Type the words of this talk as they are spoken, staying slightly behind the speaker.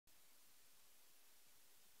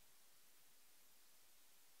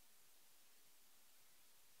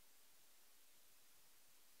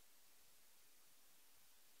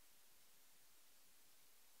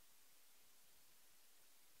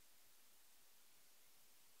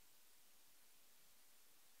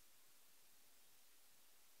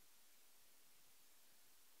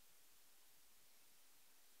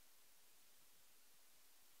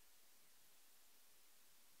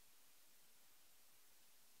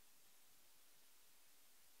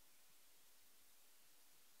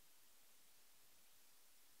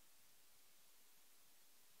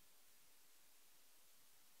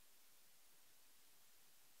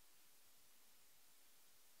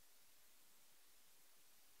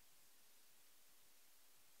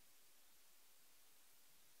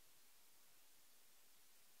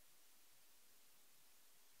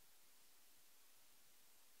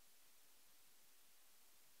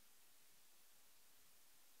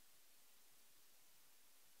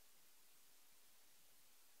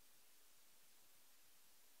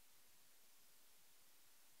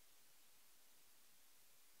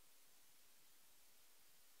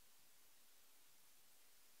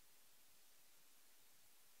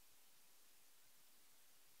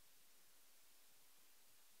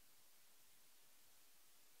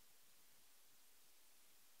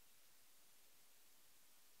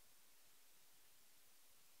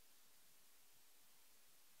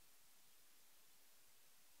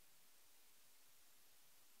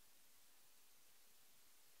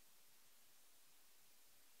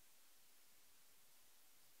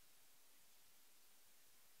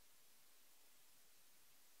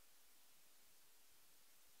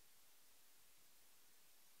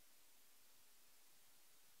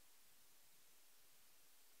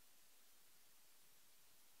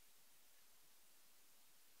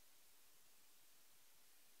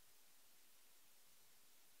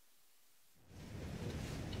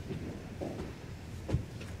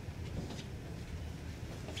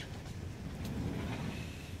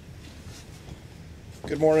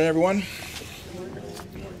Good morning, everyone.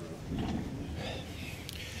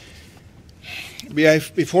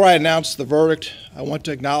 Before I announce the verdict, I want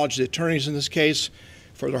to acknowledge the attorneys in this case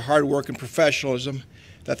for their hard work and professionalism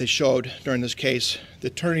that they showed during this case. The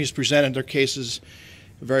attorneys presented their cases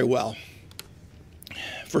very well.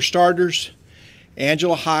 For starters,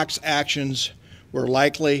 Angela Hock's actions were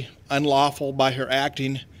likely unlawful by her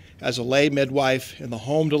acting as a lay midwife in the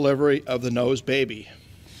home delivery of the nose baby.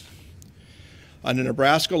 Under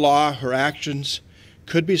Nebraska law, her actions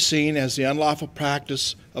could be seen as the unlawful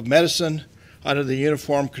practice of medicine under the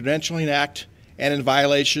Uniform Credentialing Act and in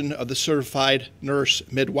violation of the Certified Nurse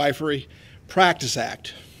Midwifery Practice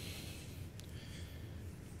Act.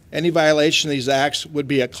 Any violation of these acts would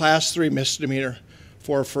be a Class 3 misdemeanor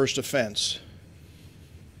for a first offense.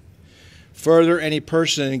 Further, any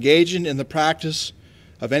person engaging in the practice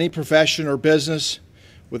of any profession or business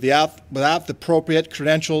without the appropriate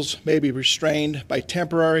credentials may be restrained by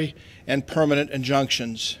temporary and permanent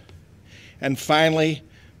injunctions. And finally,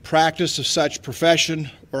 practice of such profession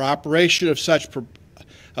or operation of such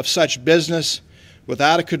business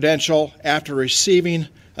without a credential after receiving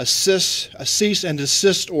a cease and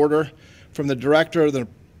desist order from the director of the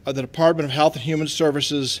Department of Health and Human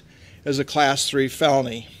Services is a Class 3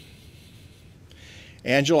 felony.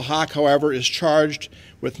 Angela Hock, however, is charged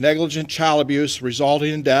with negligent child abuse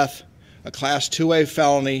resulting in death, a Class 2A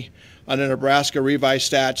felony under Nebraska Revised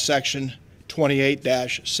Stat Section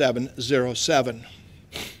 28-707.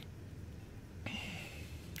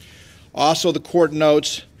 Also, the court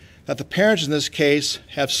notes that the parents in this case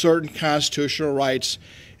have certain constitutional rights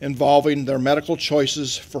involving their medical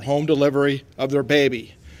choices for home delivery of their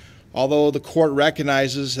baby, although the court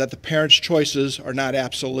recognizes that the parents' choices are not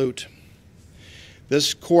absolute.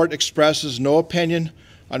 This court expresses no opinion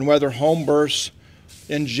on whether home births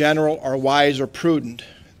in general are wise or prudent.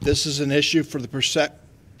 This is an issue for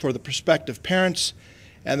the prospective parents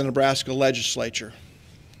and the Nebraska legislature.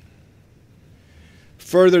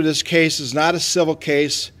 Further, this case is not a civil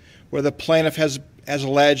case where the plaintiff has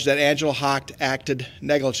alleged that Angela Hock acted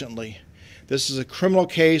negligently. This is a criminal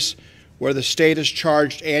case where the state has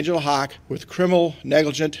charged Angela Hock with criminal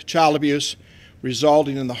negligent child abuse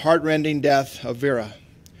resulting in the heart-rending death of Vera.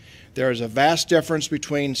 There is a vast difference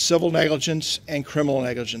between civil negligence and criminal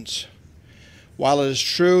negligence. While it is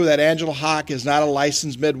true that Angela Hock is not a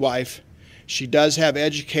licensed midwife, she does have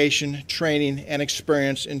education, training, and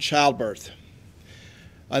experience in childbirth.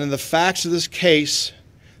 Under the facts of this case,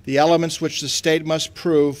 the elements which the state must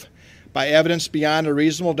prove by evidence beyond a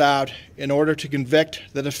reasonable doubt in order to convict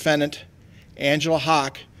the defendant, Angela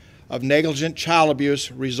Hock, of negligent child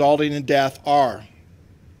abuse resulting in death are: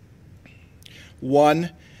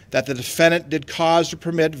 1. That the defendant did cause or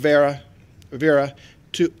permit Vera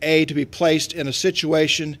to be placed in a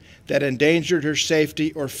situation that endangered her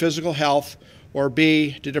safety or physical health, or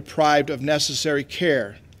B, to deprived of necessary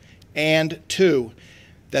care, and 2,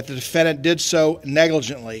 that the defendant did so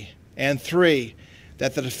negligently, and 3,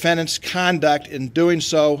 that the defendant's conduct in doing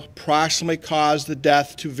so proximately caused the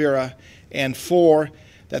death to Vera, and 4,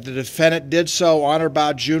 that the defendant did so on or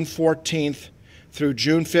about June 14th through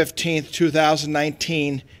June 15th,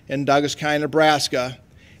 2019 in Douglas County, Nebraska,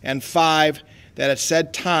 and 5, that at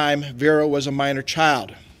said time Vera was a minor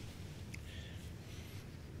child.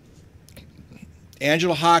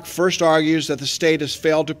 Angela Hock first argues that the state has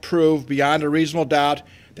failed to prove beyond a reasonable doubt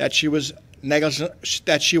that she was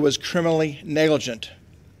criminally negligent.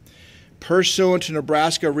 Pursuant to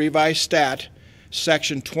Nebraska Revised Stat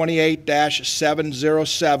Section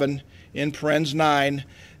 28-707 in parens 9,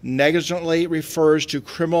 negligently refers to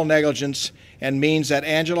criminal negligence and means that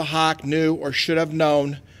Angela Hock knew or should have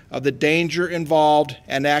known of the danger involved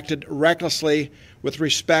and acted recklessly with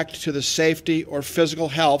respect to the safety or physical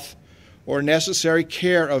health or necessary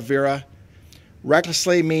care of Vera.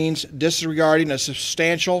 Recklessly means disregarding a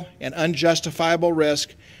substantial and unjustifiable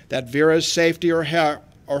risk that Vera's safety or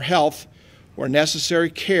health or necessary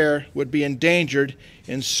care would be endangered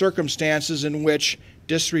in circumstances in which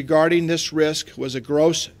disregarding this risk was a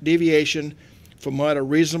gross deviation from what a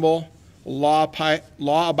reasonable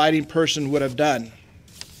law-abiding person would have done.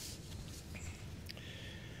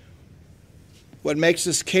 What makes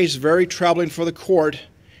this case very troubling for the court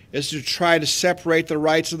is to try to separate the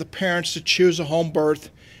rights of the parents to choose a home birth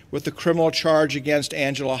with the criminal charge against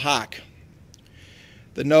Angela Hock.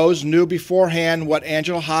 The Noes knew beforehand what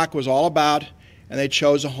Angela Hock was all about, and they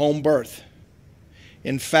chose a home birth.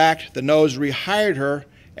 In fact, the Noes rehired her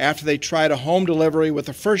after they tried a home delivery with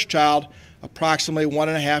the first child approximately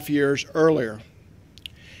 1.5 years earlier.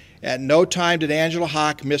 At no time did Angela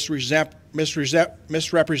Hock misrepresent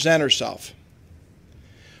herself.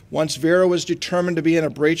 Once Vera was determined to be in a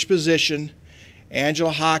breech position,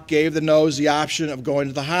 Angela Hock gave the nose the option of going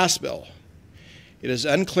to the hospital. It is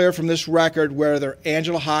unclear from this record whether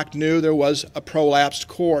Angela Hock knew there was a prolapsed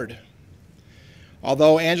cord.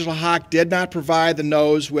 Although Angela Hock did not provide the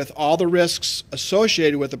nose with all the risks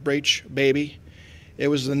associated with the breech baby, it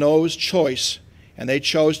was the nose choice, and they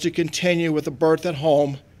chose to continue with the birth at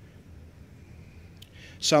home.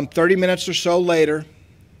 Some 30 minutes or so later,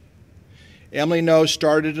 Emily Nose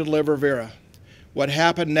started to deliver Vera. What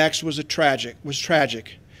happened next was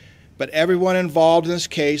tragic, but everyone involved in this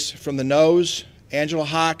case, from the nose, Angela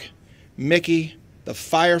Hock, Mickey, the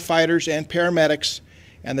firefighters and paramedics,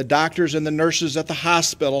 and the doctors and the nurses at the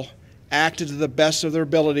hospital, acted to the best of their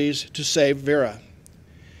abilities to save Vera.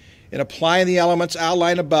 In applying the elements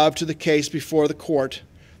outlined above to the case before the court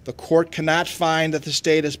cannot find that the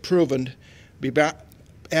state has proven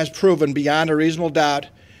beyond a reasonable doubt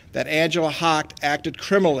that Angela Hock acted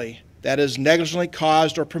criminally, that is, negligently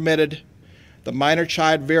caused or permitted the minor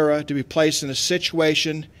child Vera to be placed in a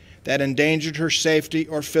situation that endangered her safety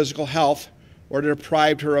or physical health or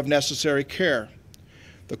deprived her of necessary care.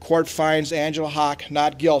 The court finds Angela Hock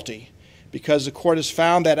not guilty. Because the court has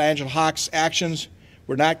found that Angela Hock's actions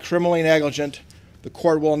were not criminally negligent, the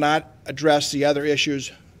court will not address the other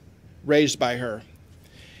issues raised by her.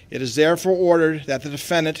 It is therefore ordered that the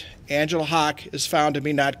defendant, Angela Hock, is found to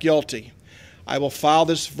be not guilty. I will file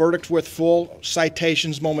this verdict with full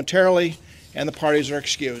citations momentarily, and the parties are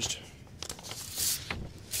excused.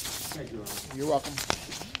 Thank you, Your Honor. You're welcome.